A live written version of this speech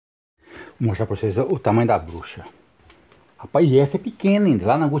Vou mostrar pra vocês o tamanho da bruxa. Rapaz, e essa é pequena ainda.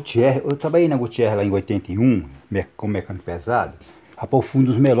 Lá na Gutierrez, eu trabalhei na Gutierrez lá em 81, como mecânico pesado. Rapaz, eu fui um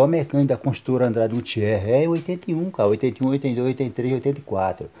dos melhores mecânicos da construtora Andrade Gutierrez. É 81, cara. 81, 82, 83,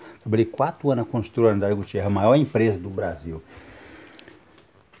 84. Trabalhei 4 anos na construtora Andrade Gutierrez, a maior empresa do Brasil.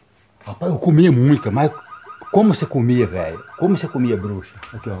 Rapaz, eu comia muito, cara, mas como você comia, velho? Como você comia bruxa?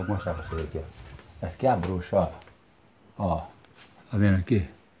 Aqui, ó, vou mostrar pra vocês aqui, ó. Essa aqui é a bruxa, ó. Ó, tá vendo aqui?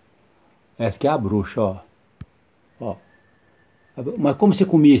 Essa aqui é a bruxa, ó. Ó. Mas como você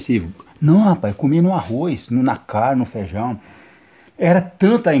comia esse... Não, rapaz, comia no arroz, na carne, no feijão. Era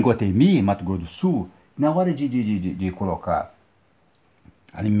tanta em Guatemi, Mato Grosso do Sul, na hora de colocar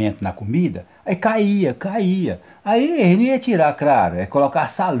alimento na comida, aí caía. Aí ele ia tirar, claro, é colocar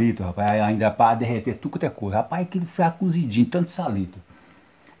salito, rapaz, ainda para derreter tudo quanto é coisa. Rapaz, aquilo foi cozidinho, tanto salito.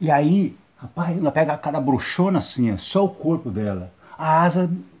 E aí, rapaz, ela pega cada bruxona assim, ó, só o corpo dela. A asa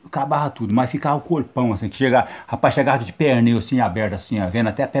acabava tudo, mas ficava o corpão assim, que chegava, rapaz, chegava de pernil assim, aberto assim, ó, vendo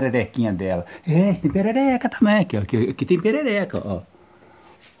até a pererequinha dela. É, tem perereca também, aqui tem perereca, ó.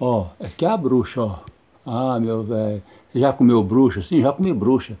 Ó, aqui é a bruxa, ó. Ah, meu velho, você já comeu bruxa? Sim, já comi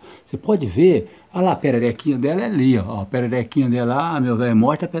bruxa. Você pode ver, olha lá, a pererequinha dela é ali, ó. A pererequinha dela, ah, meu velho,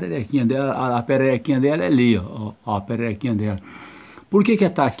 mostra a pererequinha dela, a pererequinha dela é ali, ó. A pererequinha dela. Por que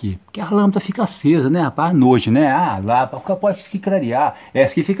tá aqui? Porque a lâmpada fica acesa, né, rapaz, à noite, né? Ah, lá, pode se clarear.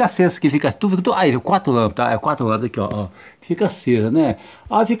 Essa aqui fica acesa, essa aqui fica... Aí, 4 lâmpadas, tá? É 4 lâmpadas aqui, ó. Fica acesa, né?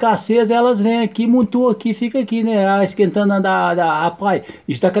 Ao ficar acesa, elas vêm aqui, montou aqui, fica aqui, né? Ah, esquentando, rapaz,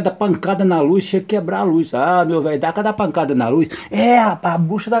 isso dá cada pancada na luz, chega a quebrar a luz. Ah, meu velho, dá cada pancada na luz. É, rapaz, a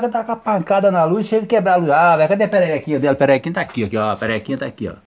bucha dá cada pancada na luz, chega a quebrar a luz. Ah, velho, cadê a pererequinha dela? A pererequinha tá aqui, ó. A pererequinha tá aqui, ó.